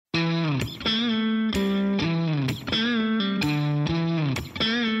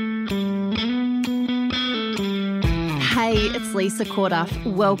Hey, it's Lisa Corduff.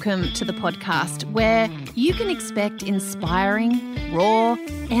 Welcome to the podcast where you can expect inspiring, raw,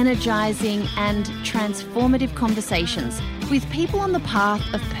 energising and transformative conversations with people on the path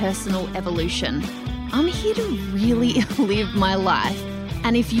of personal evolution. I'm here to really live my life.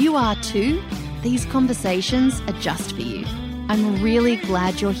 And if you are too, these conversations are just for you. I'm really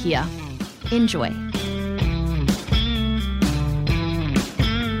glad you're here. Enjoy.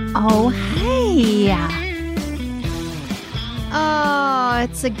 Oh, hey. Oh,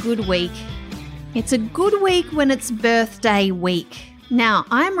 it's a good week. It's a good week when it's birthday week. Now,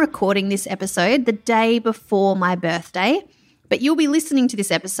 I'm recording this episode the day before my birthday, but you'll be listening to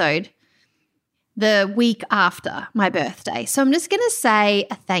this episode the week after my birthday. So I'm just going to say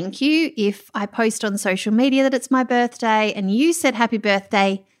a thank you if I post on social media that it's my birthday and you said happy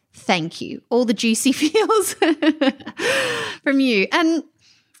birthday, thank you. All the juicy feels from you. And,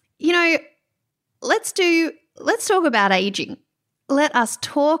 you know, let's talk about aging. Let us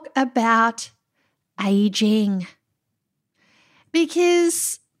talk about aging.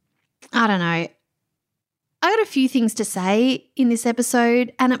 Because, I don't know, I got a few things to say in this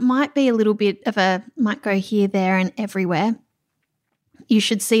episode and it might be a little bit of might go here, there and everywhere. You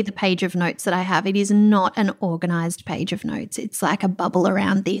should see the page of notes that I have. It is not an organised page of notes. It's like a bubble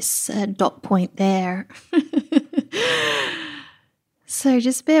around this, a dot point there. So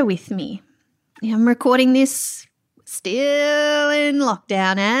just bear with me. I'm recording this still in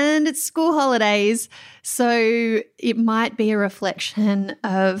lockdown and it's school holidays. So it might be a reflection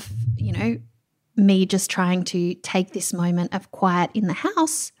of, you know, me just trying to take this moment of quiet in the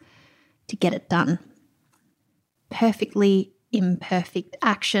house to get it done. Perfectly imperfect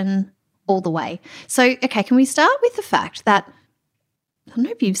action all the way. So, okay, can we start with the fact that, I don't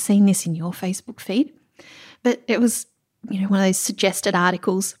know if you've seen this in your Facebook feed, but it was, you know, one of those suggested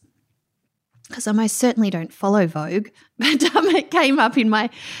articles, because I most certainly don't follow Vogue, but it came up in my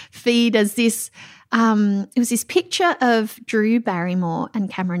feed as this, it was this picture of Drew Barrymore and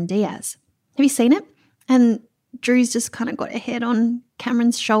Cameron Diaz. Have you seen it? And Drew's just kind of got her head on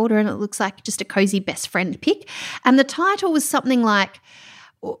Cameron's shoulder and it looks like just a cozy best friend pic. And the title was something like,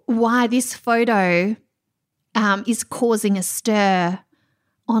 why this photo is causing a stir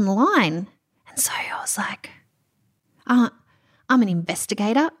online. And so I was like, I'm an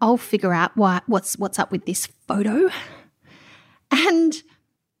investigator. I'll figure out what's up with this photo. And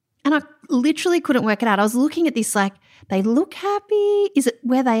I literally couldn't work it out. I was looking at this like, they look happy. Is it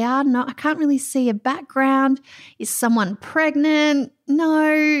where they are? No, I can't really see a background. Is someone pregnant?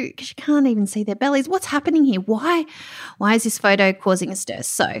 No, because you can't even see their bellies. What's happening here? Why is this photo causing a stir?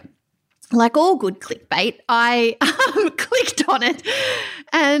 So, like all good clickbait, I clicked on it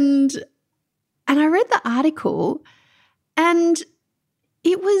and I read the article. And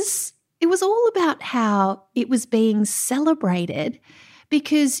it was all about how it was being celebrated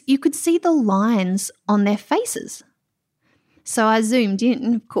because you could see the lines on their faces. So I zoomed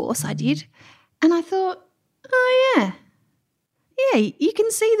in, of course I did, and I thought, oh yeah, you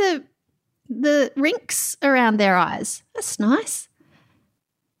can see the wrinkles around their eyes. That's nice.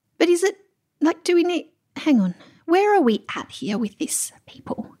 But is it like, hang on, where are we at here with this,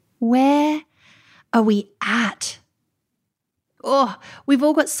 people? Where are we at? Oh, we've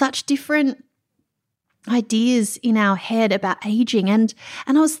all got such different ideas in our head about aging. And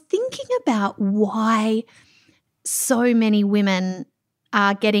I was thinking about why so many women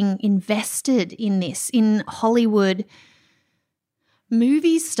are getting invested in this, in Hollywood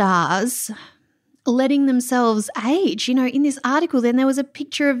movie stars letting themselves age. You know, in this article then there was a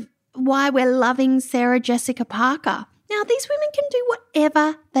picture of why we're loving Sarah Jessica Parker. Now, these women can do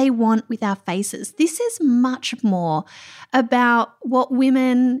whatever they want with our faces. This is much more about what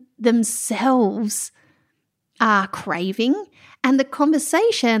women themselves are craving and the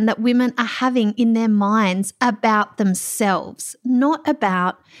conversation that women are having in their minds about themselves, not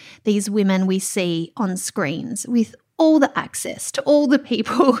about these women we see on screens with all the access to all the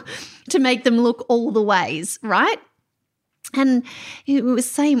people to make them look all the ways, right? And it was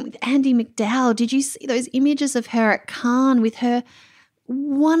same with Andie MacDowell. Did you see those images of her at Cannes with her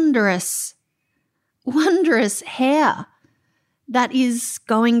wondrous hair that is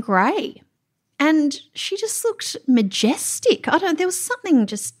going grey? And she just looked majestic. There was something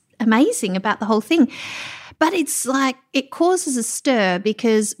just amazing about the whole thing. But it's like it causes a stir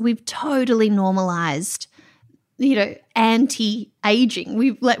because we've totally normalised, you know, anti-aging.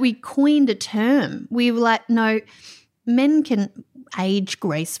 We coined a term. We were like, no, men can age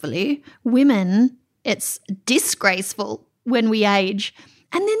gracefully. Women, it's disgraceful when we age.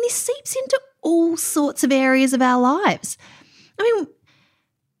 And then this seeps into all sorts of areas of our lives. I mean,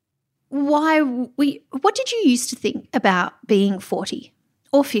 what did you used to think about being 40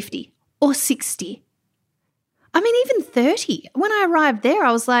 or 50 or 60? I mean, even 30. When I arrived there,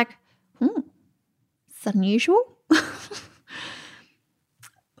 I was like, it's unusual.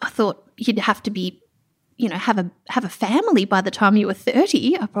 I thought you'd have to be, have a family by the time you were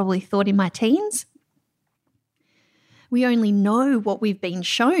 30. I probably thought in my teens. We only know what we've been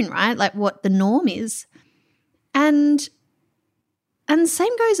shown, right? Like what the norm is. And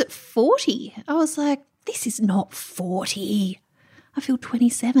same goes at 40. I was like, this is not 40. I feel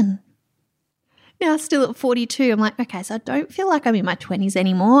 27. Now still at 42, I'm like, okay, so I don't feel like I'm in my 20s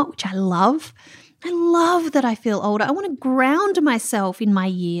anymore, which I love. I love that I feel older. I want to ground myself in my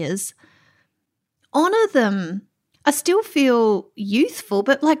years, honor them. I still feel youthful,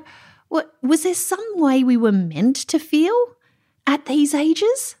 but like, what was there some way we were meant to feel at these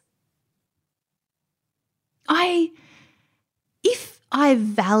ages? If I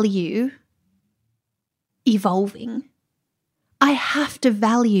value evolving, I have to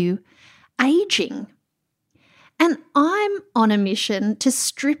value aging. And I'm on a mission to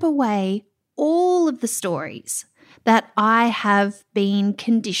strip away all of the stories that I have been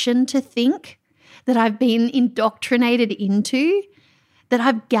conditioned to think, that I've been indoctrinated into, that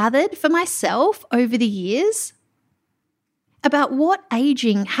I've gathered for myself over the years about what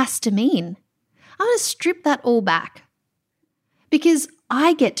aging has to mean. I'm going to strip that all back because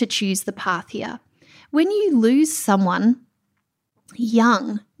I get to choose the path here. When you lose someone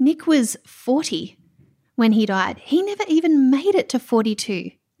young, Nick was 40 when he died. He never even made it to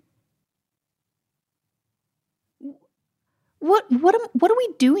 42. What are we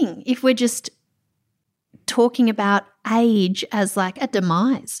doing if we're just talking about age as like a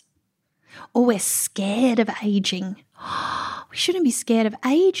demise? Or we're scared of aging. We shouldn't be scared of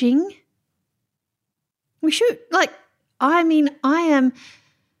aging. We should, I am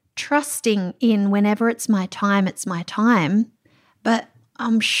trusting in whenever it's my time, but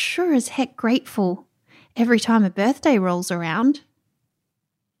I'm sure as heck grateful every time a birthday rolls around.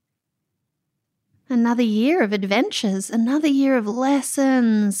 Another year of adventures, another year of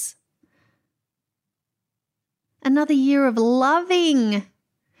lessons, another year of loving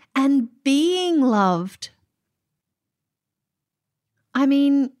and being loved. I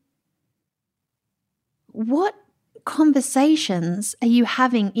mean, what conversations are you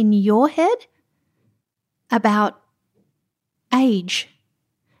having in your head about age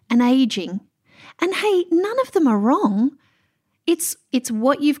and aging? And hey, none of them are wrong. It's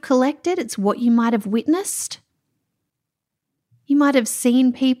what you've collected. It's what you might have witnessed. You might have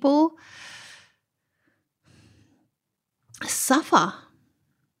seen people suffer,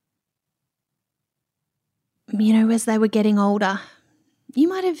 as they were getting older. You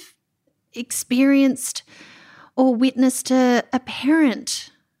might have experienced or witnessed a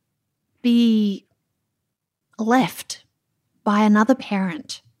parent be left by another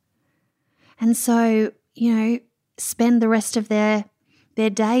parent. And so, spend the rest of their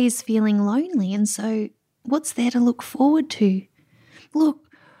days feeling lonely. And so what's there to look forward to? Look,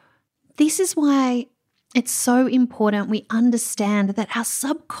 this is why it's so important we understand that our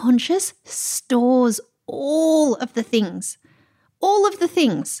subconscious stores all of the things.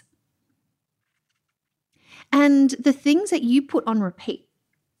 And the things that you put on repeat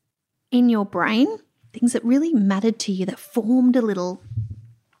in your brain, things that really mattered to you, that formed a little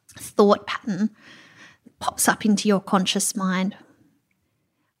thought pattern that pops up into your conscious mind,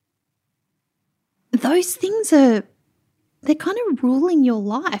 those things they're kind of ruling your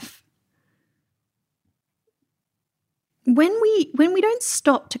life. When we don't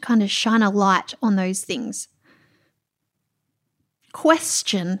stop to kind of shine a light on those things,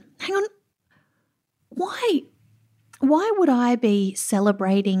 question, hang on, why would I be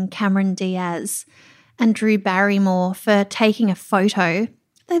celebrating Cameron Diaz and Drew Barrymore for taking a photo?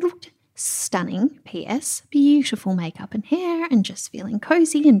 They looked stunning, PS, beautiful makeup and hair and just feeling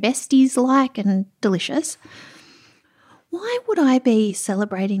cozy and besties-like and delicious. Why would I be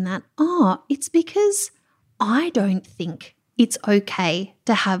celebrating that? Oh, it's because I don't think it's okay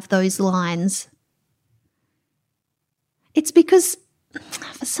to have those lines. It's because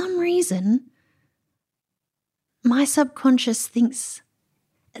for some reason my subconscious thinks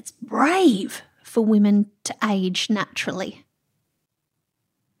it's brave for women to age naturally.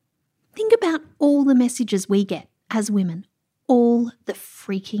 Think about all the messages we get as women all the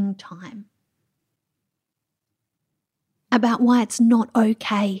freaking time about why it's not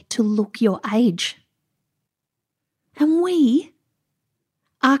okay to look your age. And we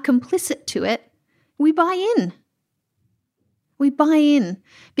are complicit to it. We buy in. We buy in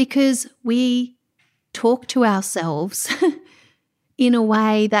because we talk to ourselves in a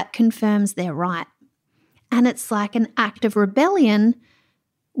way that confirms they're right. And it's like an act of rebellion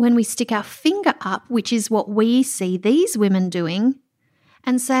when we stick our finger up, which is what we see these women doing,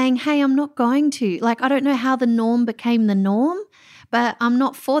 and saying, hey, I'm not going to. Like, I don't know how the norm became the norm, but I'm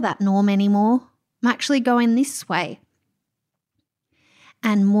not for that norm anymore. I'm actually going this way.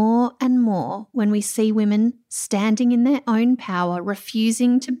 And more, when we see women standing in their own power,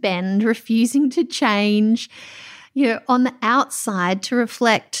 refusing to bend, refusing to change, on the outside to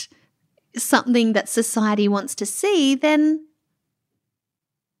reflect something that society wants to see, then,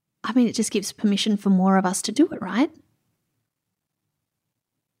 it just gives permission for more of us to do it, right?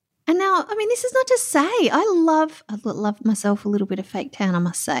 And now, this is not to say, I love myself a little bit of fake tan, I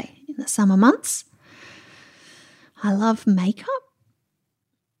must say, in the summer months. I love makeup.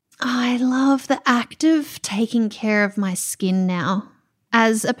 I love the act of taking care of my skin now.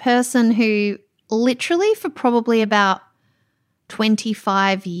 As a person who literally for probably about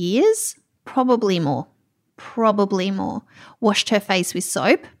 25 years, probably more, washed her face with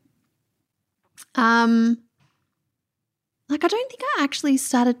soap. I don't think I actually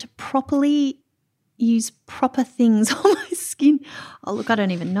started to properly use proper things on my skin. Oh, look, I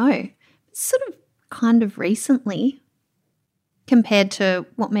don't even know. It's sort of kind of recently compared to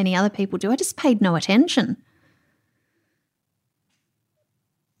what many other people do. I just paid no attention.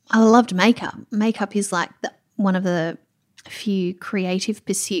 I loved makeup. Makeup is like one of the few creative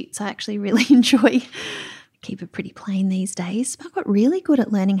pursuits I actually really enjoy. Keep it pretty plain these days. But I got really good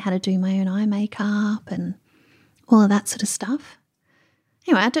at learning how to do my own eye makeup and all of that sort of stuff.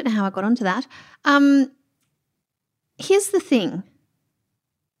 Anyway, I don't know how I got onto that. Here's the thing.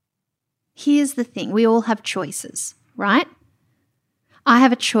 We all have choices, right? I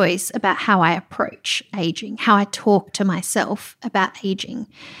have a choice about how I approach aging, how I talk to myself about aging.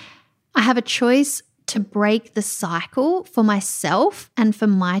 I have a choice to break the cycle for myself and for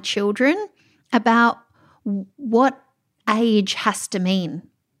my children about what age has to mean.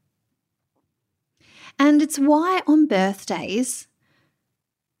 And it's why on birthdays,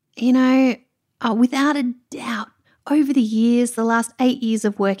 without a doubt, over the years, the last 8 years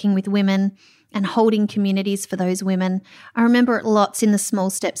of working with women and holding communities for those women, I remember it lots in the Small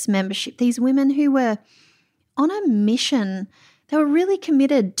Steps membership, these women who were on a mission. They were really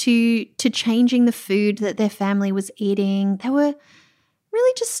committed to changing the food that their family was eating. They were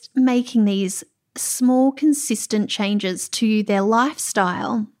really just making these small, consistent changes to their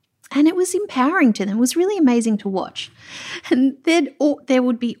lifestyle. And it was empowering to them. It was really amazing to watch. And there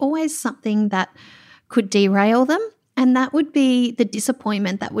would be always something that could derail them, and that would be the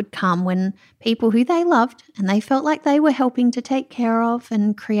disappointment that would come when people who they loved and they felt like they were helping to take care of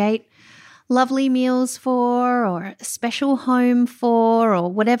and create lovely meals for, or a special home for, or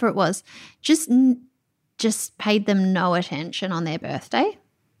whatever it was, just paid them no attention on their birthday.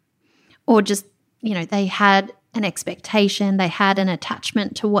 Or just, they had an expectation, they had an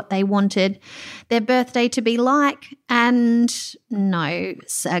attachment to what they wanted their birthday to be like, and no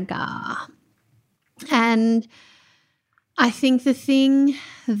cigar. And I think the thing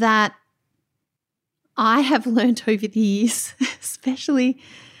that I have learned over the years, especially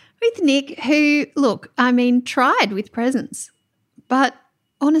with Nick, who, tried with presents, but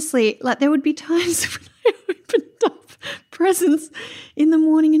honestly, there would be times when I opened up presents in the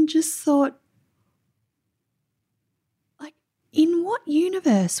morning and just thought, in what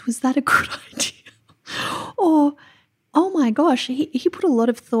universe was that a good idea? Or, oh my gosh, he put a lot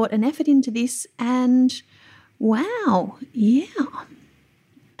of thought and effort into this, and wow, yeah.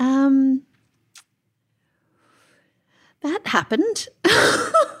 That happened.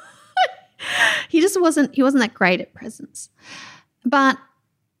 He wasn't that great at presents. But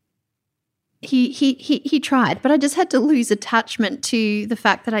he tried, but I just had to lose attachment to the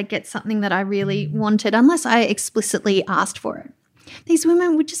fact that I'd get something that I really wanted unless I explicitly asked for it. These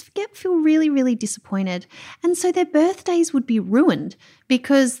women would just feel really, really disappointed. And so their birthdays would be ruined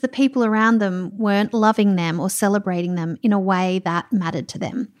because the people around them weren't loving them or celebrating them in a way that mattered to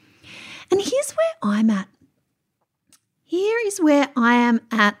them. And here's where I'm at. Here is where I am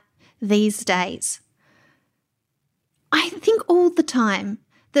at these days. I think all the time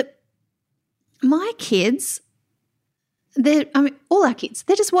that my kids, all our kids,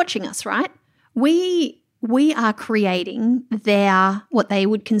 they're just watching us, right? We are creating what they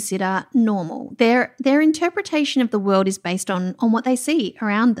would consider normal. Their interpretation of the world is based on what they see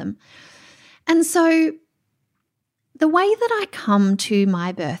around them. And so the way that I come to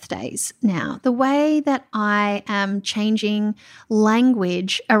my birthdays now, the way that I am changing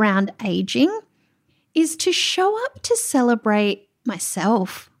language around aging is to show up to celebrate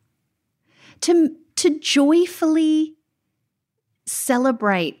myself, to joyfully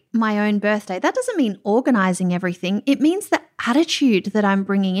celebrate my own birthday. That doesn't mean organizing everything. It means the attitude that I'm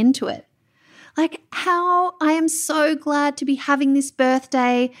bringing into it. Like how I am so glad to be having this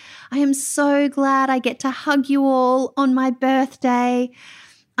birthday. I am so glad I get to hug you all on my birthday.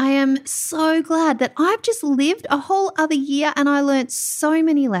 I am so glad that I've just lived a whole other year and I learned so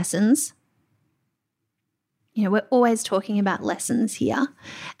many lessons. You know, we're always talking about lessons here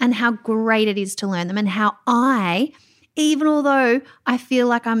and how great it is to learn them, and how even although they feel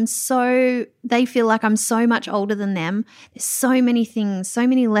like I'm so much older than them, there's so many things, so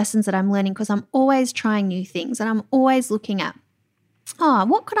many lessons that I'm learning because I'm always trying new things and I'm always looking at,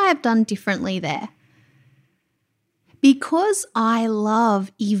 what could I have done differently there? Because I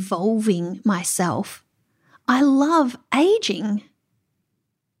love evolving myself. I love aging.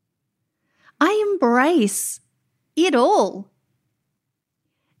 I embrace it all.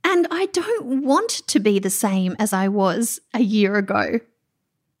 And I don't want to be the same as I was a year ago.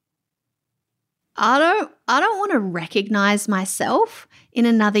 I don't want to recognize myself in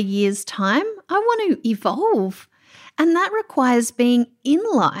another year's time. I want to evolve. And that requires being in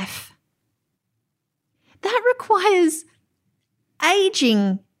life. That requires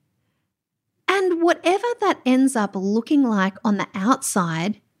aging. And whatever that ends up looking like on the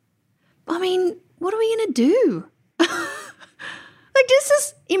outside, I mean, what are we going to do? Like,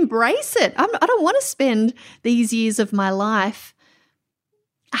 just embrace it. I don't want to spend these years of my life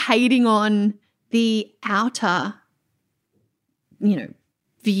hating on the outer,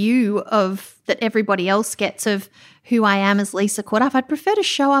 view of that everybody else gets of who I am as Lisa Corduff. I'd prefer to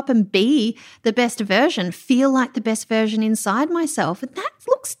show up and be the best version, feel like the best version inside myself. And that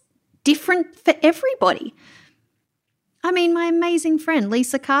looks different for everybody. I mean, my amazing friend,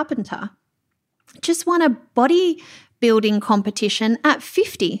 Lisa Carpenter, just won a bodybuilding competition at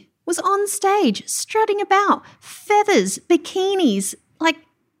 50, was on stage, strutting about, feathers, bikinis, like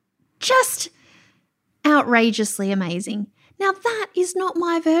just outrageously amazing. Now, that is not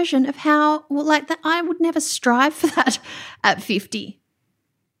my version of that. I would never strive for that at 50.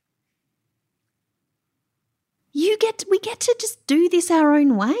 We get to just do this our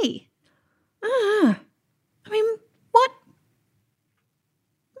own way. I mean, what?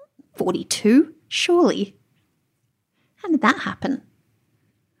 42? Surely. How did that happen?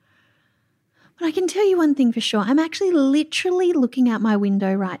 But I can tell you one thing for sure. I'm actually literally looking out my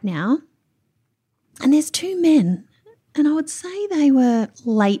window right now, and there's two men, and I would say they were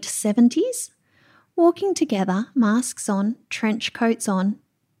late 70s, walking together, masks on, trench coats on.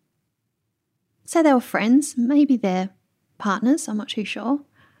 Say they were friends, maybe they're partners, I'm not too sure.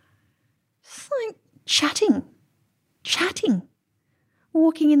 Just like chatting,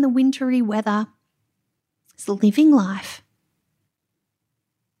 walking in the wintry weather, just living life.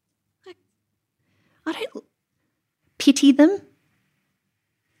 Like, I don't pity them,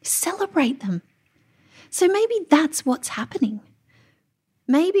 celebrate them. So maybe that's what's happening.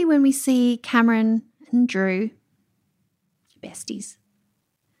 Maybe when we see Cameron and Drew, besties,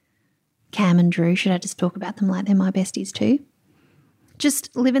 Cam and Drew, should I just talk about them like they're my besties too?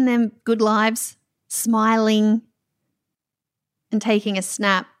 Just living them good lives, smiling and taking a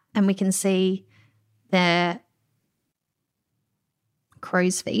snap, and we can see their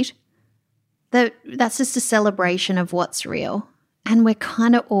crow's feet. That's just a celebration of what's real, and we're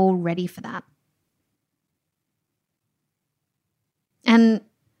kind of all ready for that. And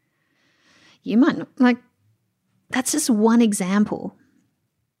you might not, that's just one example.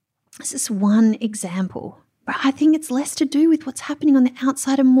 It's just one example. But I think it's less to do with what's happening on the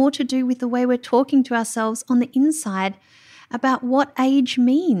outside and more to do with the way we're talking to ourselves on the inside about what age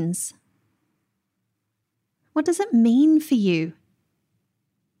means. What does it mean for you?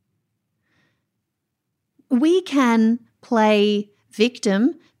 We can play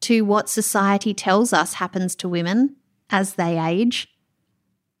victim to what society tells us happens to women as they age,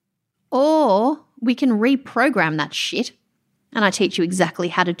 or we can reprogram that shit. And I teach you exactly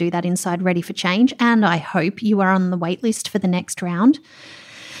how to do that inside Ready for Change. And I hope you are on the wait list for the next round,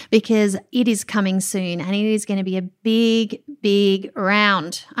 because it is coming soon and it is going to be a big, big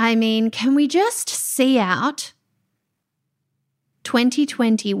round. I mean, can we just see out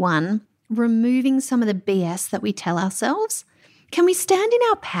 2021 removing some of the BS that we tell ourselves? Can we stand in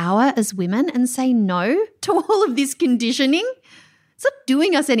our power as women and say no to all of this conditioning? It's not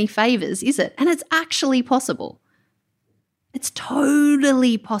doing us any favors, is it? And it's actually possible. It's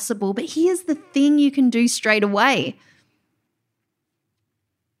totally possible. But here's the thing you can do straight away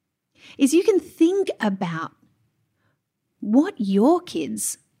is you can think about what your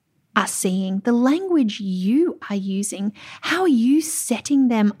kids are seeing, the language you are using, how are you setting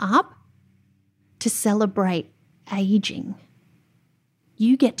them up to celebrate aging?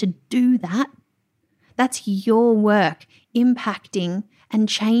 You get to do that. That's your work, impacting and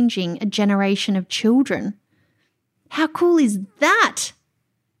changing a generation of children. How cool is that?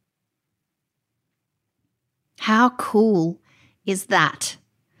 How cool is that?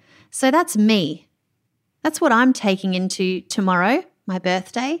 So that's me. That's what I'm taking into tomorrow, my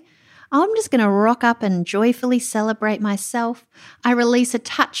birthday. I'm just going to rock up and joyfully celebrate myself. I release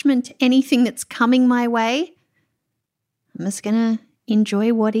attachment to anything that's coming my way. I'm just going to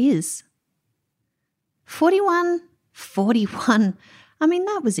enjoy what is. 41. I mean,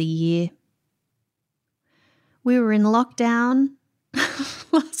 that was a year. We were in lockdown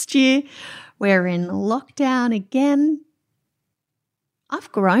last year. We're in lockdown again.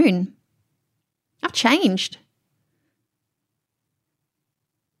 I've grown. I've changed.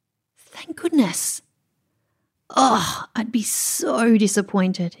 Thank goodness. Oh, I'd be so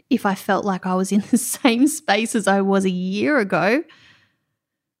disappointed if I felt like I was in the same space as I was a year ago.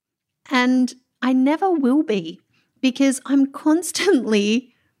 And I never will be, because I'm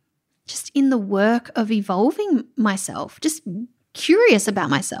constantly just in the work of evolving myself, just curious about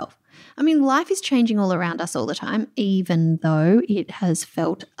myself. I mean, life is changing all around us all the time, even though it has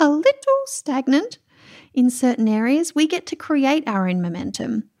felt a little stagnant in certain areas. We get to create our own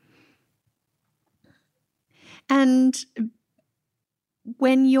momentum. And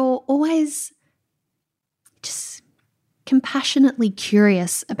when you're always just compassionately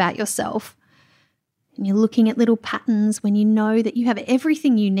curious about yourself, and you're looking at little patterns, when you know that you have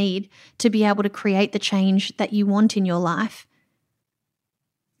everything you need to be able to create the change that you want in your life,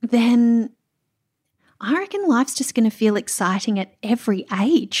 then I reckon life's just going to feel exciting at every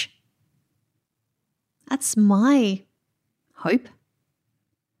age. That's my hope.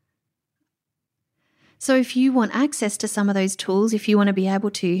 So if you want access to some of those tools, if you want to be able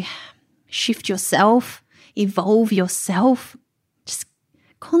to shift yourself, evolve yourself, just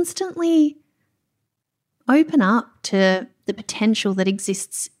constantly open up to the potential that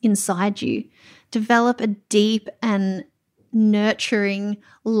exists inside you. Develop a deep and nurturing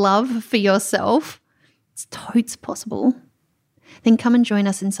love for yourself. It's totes possible. Then come and join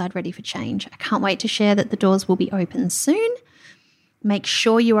us inside Ready for Change. I can't wait to share that the doors will be open soon. Make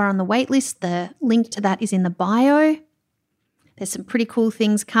sure you are on the wait list. The link to that is in the bio. There's some pretty cool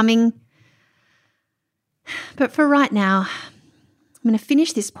things coming. But for right now, I'm going to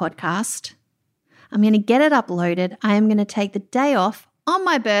finish this podcast. I'm going to get it uploaded. I am going to take the day off on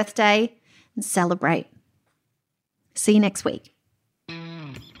my birthday and celebrate. See you next week.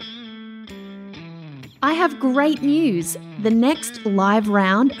 I have great news. The next live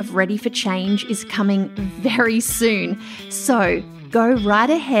round of Ready for Change is coming very soon. So go right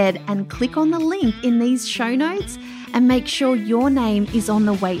ahead and click on the link in these show notes and make sure your name is on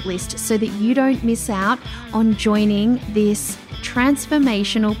the wait list so that you don't miss out on joining this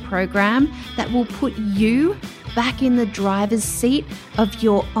transformational program that will put you back in the driver's seat of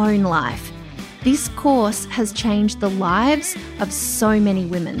your own life. This course has changed the lives of so many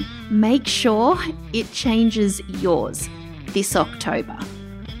women. Make sure it changes yours this October.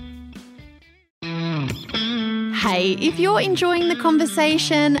 Hey, if you're enjoying the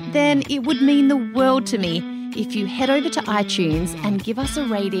conversation, then it would mean the world to me if you head over to iTunes and give us a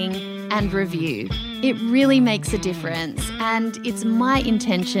rating and review. It really makes a difference, and it's my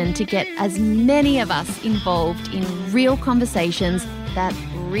intention to get as many of us involved in real conversations that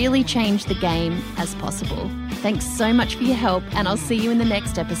really change the game as possible. Thanks so much for your help, and I'll see you in the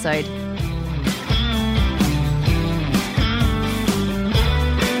next episode.